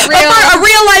 Yeah, And a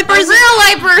real life person. A real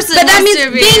life person. But that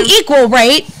means being equal,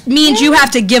 right, means you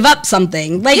have to give up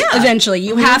something. Like, eventually.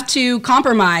 You have to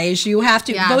compromise. You have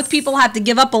to, both people have to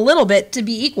give up a little bit to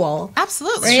be equal.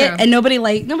 Absolutely. Right? And nobody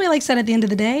likes that at the end of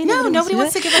the day. No, nobody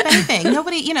wants to give up anything.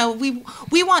 Nobody,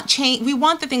 we want change. We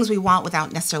want the things we want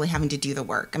without necessarily having to do the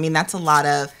work. I mean, that's a lot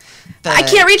of I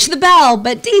can't reach the bell,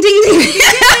 but ding, ding, ding.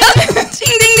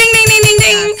 Ding, ding, ding, ding, ding, ding,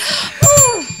 ding.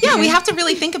 Yeah, we have to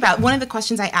really think about, one of the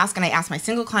questions I ask, and I ask my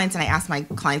single clients and I ask my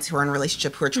clients who are in a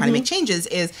relationship who are trying to make changes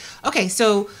is, okay,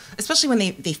 so especially when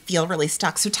they feel really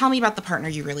stuck, so tell me about the partner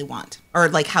you really want, or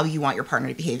like how you want your partner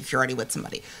to behave if you're already with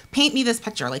somebody. Paint me this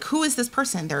picture. Like, who is this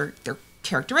person? Their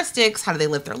characteristics, how do they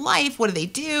live their life, what do they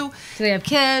do? Do they have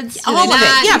kids? All of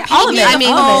it. Yeah, all of it. I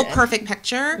mean, whole perfect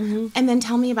picture. And then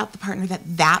tell me about the partner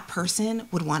that person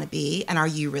would want to be, and are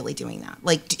you really doing that?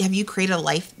 Like, have you created a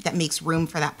life that makes room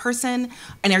for that person?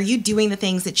 And are you doing the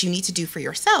things that you need to do for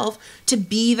yourself to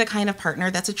be the kind of partner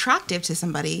that's attractive to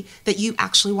somebody that you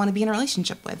actually want to be in a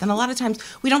relationship with? And a lot of times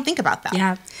we don't think about that.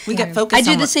 Yeah. We get focused on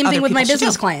I do the what same other thing with my people should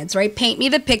business do. clients, right? Paint me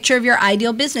the picture of your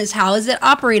ideal business. How is it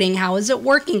operating? How is it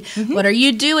working? What are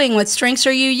you doing? What strengths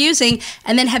are you using?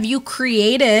 And then have you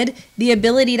created the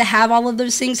ability to have all of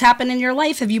those things happen in your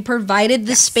life? Have you provided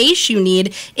the space you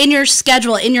need in your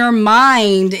schedule, in your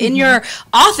mind, in your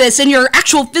office, in your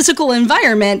actual physical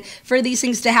environment for these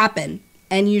things to happen?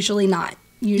 And usually not.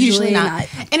 Usually not.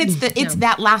 And it's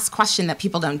that last question that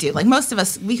people don't do. Like, most of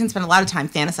us, we can spend a lot of time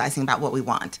fantasizing about what we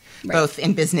want, both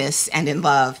in business and in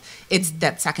love. It's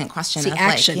that second question. It's the of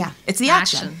action. Like, it's the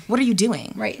action. What are you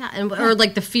doing? Right. Yeah, or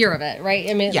like the fear of it,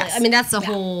 right? I mean, Yes. That's the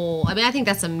whole. I mean, I think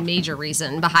that's a major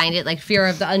reason behind it, like fear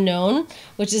of the unknown,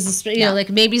 which is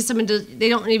like maybe someone they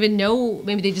don't even know.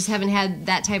 Maybe they just haven't had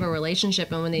that type of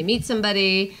relationship, and when they meet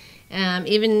somebody.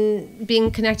 Even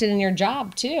being connected in your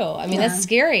job too. I mean, that's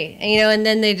scary. And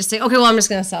then they just say, okay, well, I'm just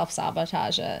going to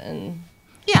self-sabotage it. And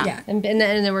and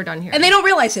then we're done here. And they don't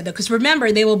realize it, though, because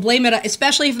remember, they will blame it,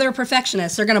 especially if they're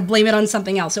perfectionists, they're going to blame it on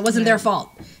something else. It wasn't their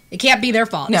fault. It can't be their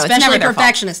fault. No, especially it's never their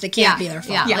perfectionists. It can't be their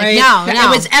fault. Yeah. Right? Like,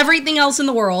 no. It was everything else in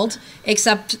the world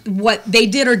except what they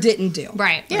did or didn't do.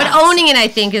 Right. Yeah. But owning it, I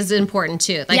think, is important,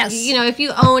 too. Like, Yes. if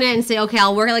you own it and say, okay,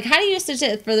 I'll work, like, how do you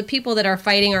suggest for the people that are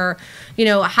fighting or,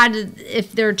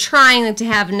 if they're trying to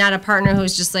have not a partner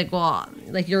who's just like, well,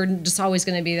 like, you're just always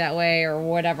going to be that way or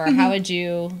whatever, how would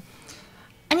you...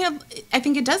 I mean, I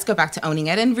think it does go back to owning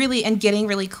it and getting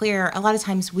really clear. A lot of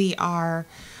times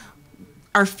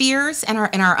our fears and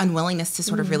our unwillingness to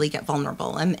sort of really get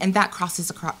vulnerable, and that crosses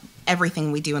across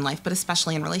everything we do in life, but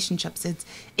especially in relationships.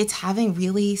 It's having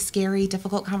really scary,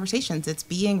 difficult conversations. It's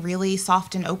being really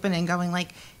soft and open and going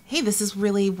like, hey, this is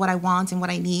really what I want and what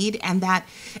I need, and that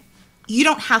you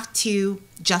don't have to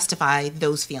justify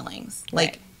those feelings.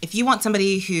 Like, if you want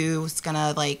somebody who's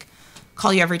gonna like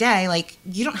call you every day, like,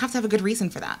 you don't have to have a good reason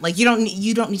for that. Like, you don't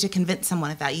need to convince someone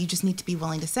of that. You just need to be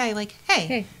willing to say like,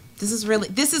 hey. This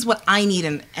is what I need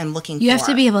and looking for. You have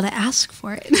to be able to ask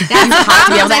for it. That's the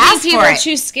problem. I think people for are it.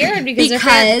 too scared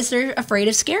because they're afraid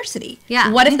of scarcity. Yeah.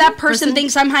 What if that person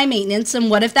thinks I'm high maintenance, and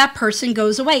what if that person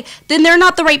goes away? Then they're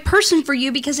not the right person for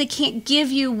you because they can't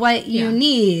give you what you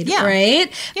need,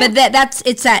 right? Yeah. But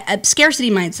it's that scarcity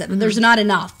mindset. That there's not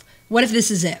enough. What if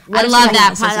this is it? I love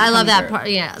that part. I love that part.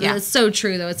 Yeah, it's so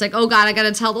true, though. It's like, oh, God, I got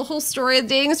to tell the whole story, the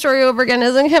dating story over again.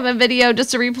 Doesn't have a video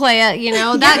just to replay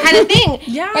it, that kind of thing.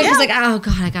 Yeah. Right? It's like, oh,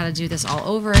 God, I got to do this all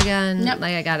over again. Yep.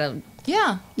 Like, I got to.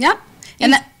 Yeah. Yep.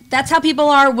 And that's how people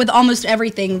are with almost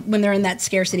everything when they're in that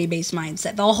scarcity-based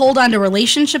mindset. They'll hold on to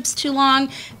relationships too long.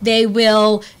 They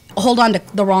will hold on to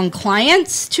the wrong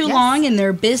clients too long in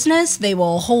their business. They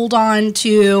will hold on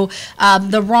to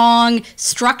the wrong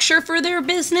structure for their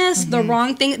business, the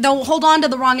wrong thing. They'll hold on to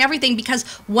the wrong everything because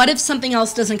what if something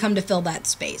else doesn't come to fill that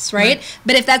space, right?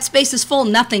 But if that space is full,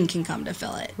 nothing can come to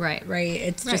fill it. Right.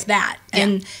 It's just that. Yeah.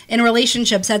 And in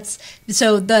relationships,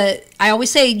 I always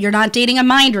say you're not dating a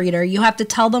mind reader. You have to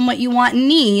tell them what you want and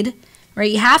need. Right,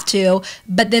 you have to,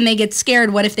 but then they get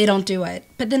scared. What if they don't do it?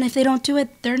 But then if they don't do it,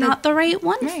 they're not the right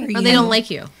one for you. Or they don't like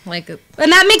you.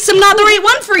 And that makes them not the right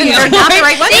one for you. They're not the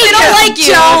right one. They don't like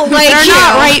you. They're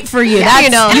not right for you. Yeah,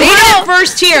 That's, they don't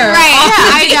first here. Right,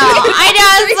 I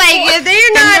know. It's like, if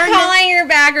they're not calling you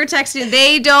back or texting,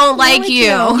 they don't like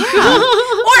you.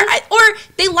 or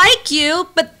they like you,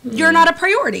 but you're not a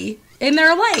priority. in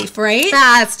their life, right?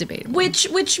 That's debatable.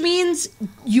 Which means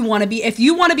if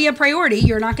you want to be a priority,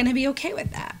 you're not going to be okay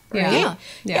with that, right?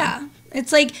 Yeah.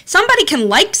 It's like somebody can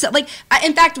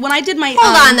in fact, when I did my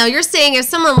hold on though, you're saying if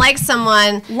someone likes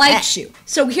someone likes you.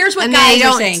 So here's what guys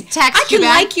are saying: I can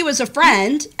like you as a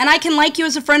friend, and I can like you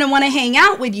as a friend and want to hang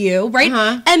out with you, right?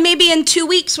 And maybe in 2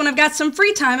 weeks when I've got some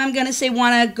free time, I'm going to say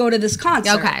want to go to this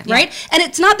concert, right? And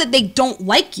it's not that they don't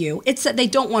like you; it's that they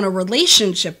don't want a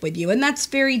relationship with you, and that's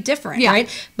very different, right?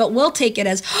 But we'll take it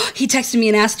as he texted me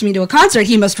and asked me to a concert.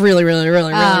 He must really like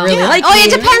me. Oh,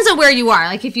 it depends on where you are.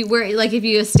 Like if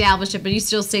you establish it. But you're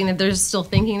still saying that they're still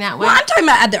thinking that way? Well, I'm talking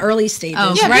about at the early stages,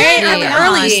 right? At the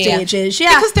early stages,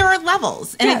 Because there are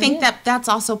levels. And I think that's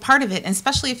also part of it. And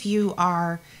especially if you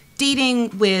are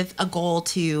dating with a goal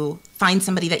to find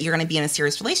somebody that you're going to be in a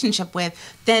serious relationship with,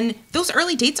 then those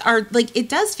early dates are, it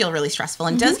does feel really stressful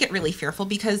and does get really fearful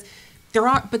because there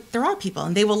are people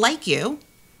and they will like you.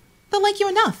 They'll like you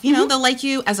enough, they'll like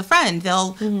you as a friend.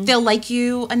 They'll like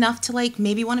you enough to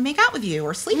maybe want to make out with you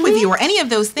or sleep with you or any of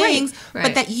those things,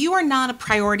 but that you are not a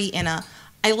priority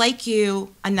I like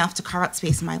you enough to carve out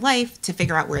space in my life to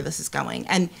figure out where this is going.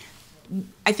 And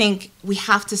I think we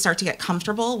have to start to get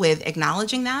comfortable with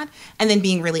acknowledging that and then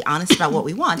being really honest about what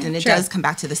we want. And it does come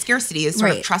back to the scarcity is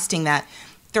sort of trusting that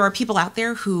there are people out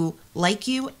there who like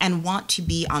you and want to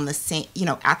be on the same,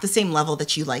 at the same level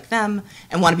that you like them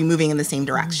and want to be moving in the same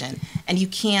direction. And you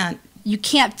can't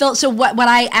feel. So what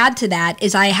I add to that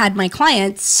is I had my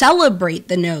clients celebrate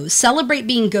the no's, celebrate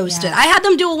being ghosted. I had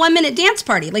them do a 1-minute dance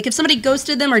party. Like if somebody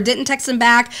ghosted them or didn't text them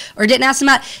back or didn't ask them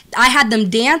out, I had them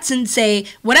dance and say,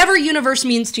 whatever universe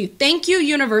means to you. Thank you,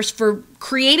 universe, for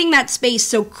creating that space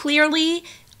so clearly,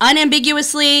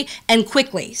 unambiguously, and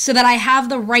quickly so that I have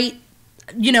the right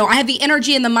I have the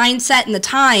energy and the mindset and the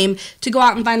time to go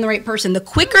out and find the right person. The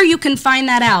quicker you can find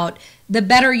that out, the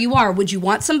better you are. Would you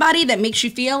want somebody that makes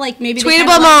you feel like maybe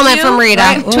tweetable moment from Rita?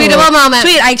 Right? Tweetable moment.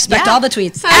 I expect all the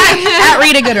tweets at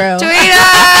Rita Goodrow.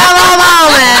 Tweetable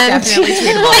moment. Definitely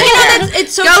tweetable.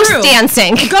 It's so ghost true.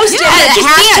 dancing. Ghost dancing.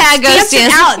 Hashtag ghost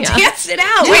dancing. Dance it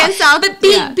out. But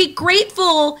be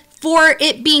grateful for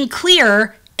it being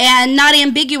clear and not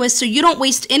ambiguous, so you don't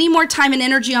waste any more time and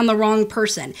energy on the wrong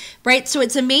person, right? So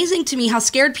it's amazing to me how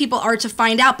scared people are to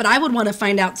find out, but I would want to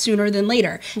find out sooner than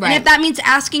later. Right. And if that means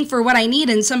asking for what I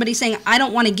need and somebody saying, I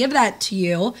don't want to give that to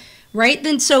you, right,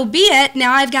 then so be it.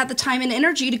 Now I've got the time and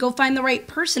energy to go find the right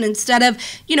person instead of,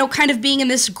 kind of being in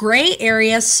this gray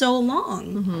area so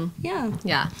long.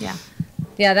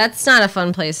 Yeah, that's not a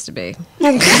fun place to be.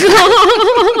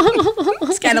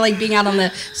 It's kind of like being out on the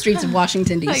streets of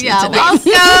Washington, D.C. Welcome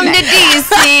to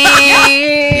D.C.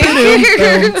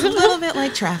 It's a little bit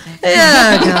like traffic.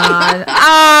 Oh, God.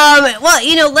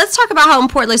 Well, let's talk about how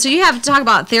important, so you have to talk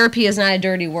about therapy is not a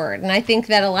dirty word. And I think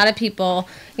that a lot of people,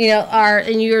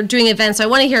 and you're doing events. So I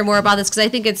want to hear more about this because I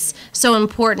think it's so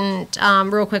important.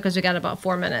 Real quick, because we got about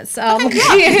 4 minutes. Quick. All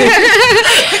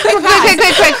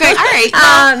right.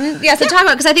 So talk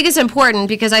about, because I think it's important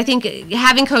because I think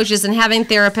having coaches and having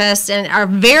therapists are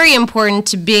very important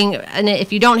to being, and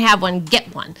if you don't have one,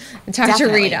 get one. And talk to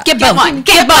Rita. Get both.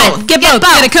 Get both. Get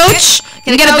a coach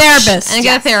and get a therapist. And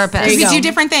get a therapist. We do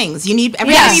different things.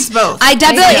 Everybody needs both. I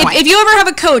definitely, if you ever have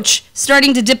a coach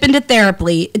starting to dip into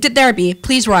therapy,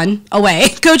 please run away.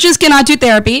 Coaches cannot do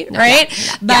therapy, right?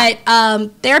 But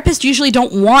therapists usually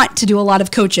don't want to do a lot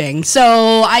of coaching.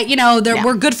 So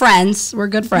we're good friends. We're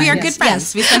good friends. We are good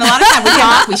friends. Yes. We spend a lot of time. We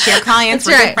talk. We share clients.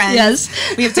 We're good friends. Yes.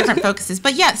 We have different focuses.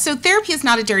 But so therapy is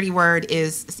not a dirty word.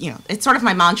 It's sort of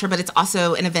my mantra, but it's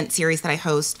also an event series that I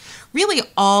host. Really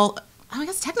I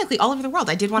guess technically all over the world.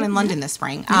 I did one in London this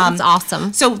spring. That's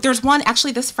awesome. So there's one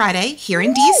actually this Friday here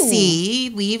in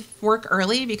DC. Leave work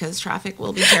early because traffic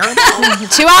will be terrible. 2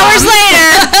 hours later.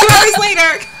 2 hours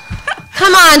later.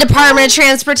 Come on, Department of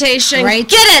Transportation. Right.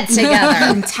 Get it together.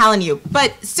 I'm telling you.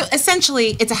 But so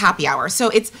essentially, it's a happy hour. So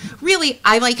it's really,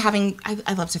 I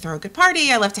love to throw a good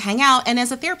party. I love to hang out. And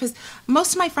as a therapist,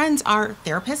 most of my friends are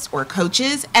therapists or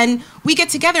coaches. And we get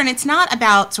together, and it's not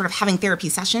about sort of having therapy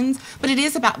sessions, but it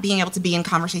is about being able to be in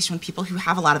conversation with people who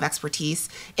have a lot of expertise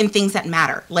in things that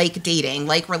matter, like dating,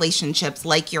 like relationships,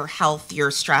 like your health, your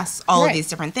stress, all of these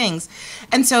different things.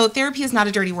 And so therapy is not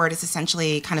a dirty word. It's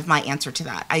essentially kind of my answer to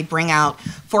that. I bring out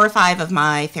 4 or 5 of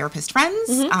my therapist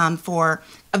friends for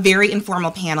a very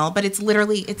informal panel, but it's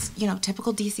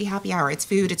typical DC happy hour. It's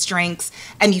food, it's drinks,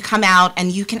 and you come out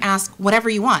and you can ask whatever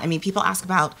you want. I mean, people ask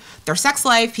about their sex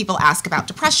life, people ask about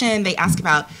depression, they ask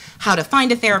about how to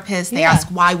find a therapist, they ask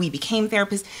why we became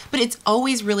therapists, but it's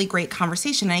always really great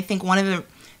conversation. And I think one of the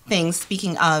things,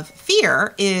 speaking of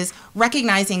fear, is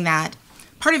recognizing that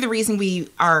part of the reason we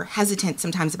are hesitant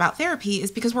sometimes about therapy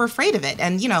is because we're afraid of it.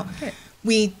 And,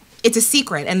 it's a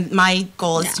secret, and my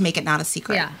goal is to make it not a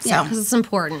secret. Yeah, so because it's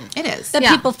important. it is. That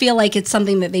people feel like it's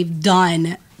something that they've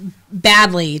done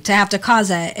badly to have to cause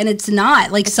it, and it's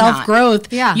not. Like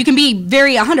self-growth, you can be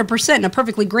very 100% in a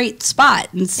perfectly great spot,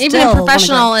 and even in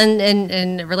professional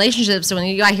and relationships,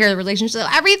 when I hear the relationship,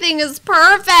 everything is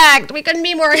perfect, we couldn't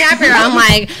be more happier. I'm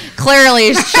like,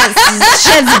 clearly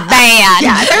shit's bad.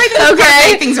 Yeah, everything's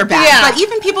okay. Things are bad. Yeah. But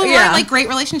even people who are like great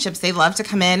relationships, they love to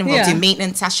come in and we'll do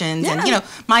maintenance sessions. And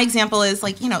my example is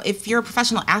like, if you're a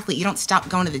professional athlete, you don't stop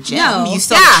going to the gym. No. You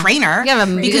still have a trainer.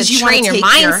 Because you train your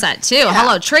mindset too.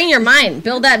 Hello, train your mind,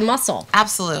 build that muscle.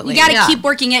 Absolutely. You got to keep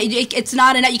working at it. It's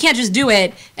not enough. You can't just do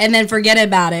it and then forget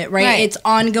about it, right? It's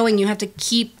ongoing. You have to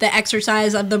keep the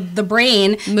exercise of the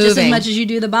brain moving just as much as you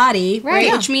do the body,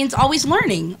 right? Which means always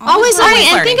learning. Always learning.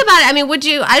 And think about it. I mean,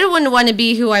 I don't want to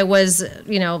be who I was,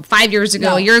 5 years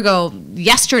ago, a year ago,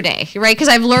 yesterday, right? Because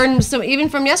I've learned, so even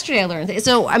from yesterday I learned things.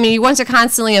 So, I mean, you want to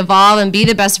constantly evolve and be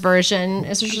the best version,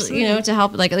 especially, to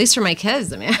help, like, at least for my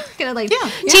kids. I mean, I'm going to,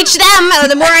 teach them.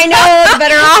 The more I know, the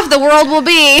better off the world will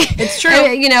be. It's true.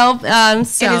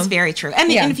 So. It is very true.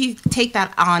 And if you take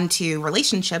that on to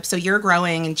relationships, so you're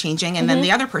growing and changing, and then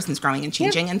the other person's growing and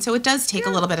changing. And so it does take a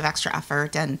little bit of extra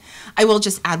effort. And I will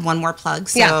just add one more plug.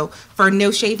 So for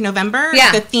No Shave November,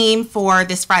 the theme for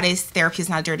this Friday's Therapy is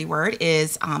Not a Dirty Word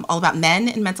is all about men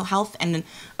and mental health and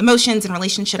emotions and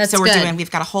relationships. That's so good.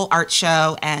 we've got a whole art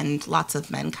show and lots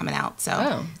of men coming out.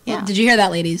 So Did you hear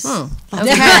that, ladies?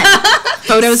 Okay.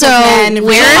 Photos of men.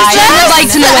 Where's I would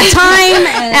like to know what time.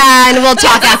 And we'll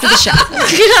talk after the show.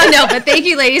 No, but thank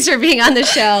you, ladies, for being on the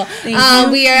show.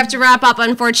 We have to wrap up,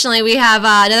 unfortunately. We have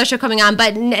another show coming on.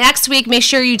 But next week, make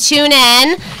sure you tune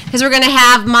in because we're going to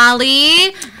have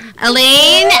Molly,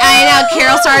 Elaine,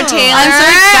 Carol Star Taylor. I'm so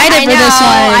excited for this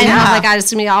one. I know. Oh my God,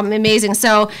 it's going to be amazing.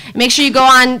 So make sure you go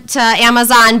on to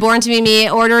Amazon, Born to Be Me,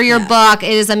 order your book.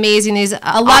 It is amazing.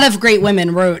 A lot of great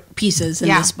women wrote pieces in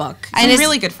this book. And it's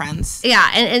really good friends. Yeah,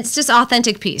 and it's just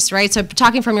authentic piece, right? So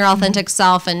talking from your authentic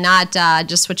self and not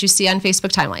just what you see on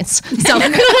Facebook timelines. So,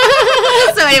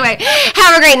 so anyway,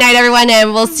 have a great night, everyone,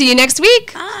 and we'll see you next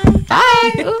week. Bye.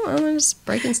 Bye. Ooh, I'm just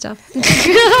breaking stuff.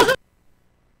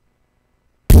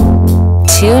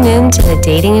 Tune in to the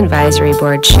Dating Advisory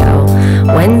Board Show,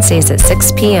 Wednesdays at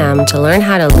 6 p.m. to learn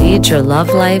how to lead your love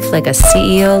life like a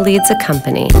CEO leads a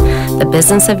company, the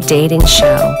Business of Dating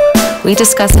show. We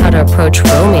discuss how to approach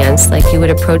romance like you would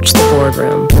approach the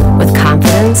boardroom, with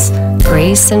confidence,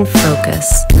 grace, and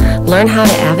focus. Learn how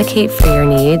to advocate for your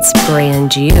needs,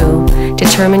 brand you,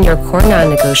 determine your core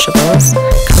non-negotiables,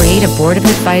 create a board of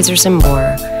advisors, and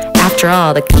more. After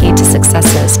all, the key to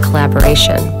success is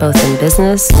collaboration, both in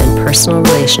business and personal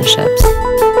relationships.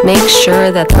 Make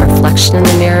sure that the reflection in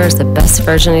the mirror is the best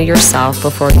version of yourself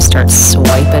before you start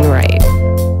swiping right.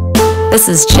 This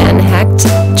is Jen Hecht,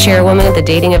 Chairwoman of the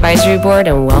Dating Advisory Board,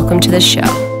 and welcome to the show.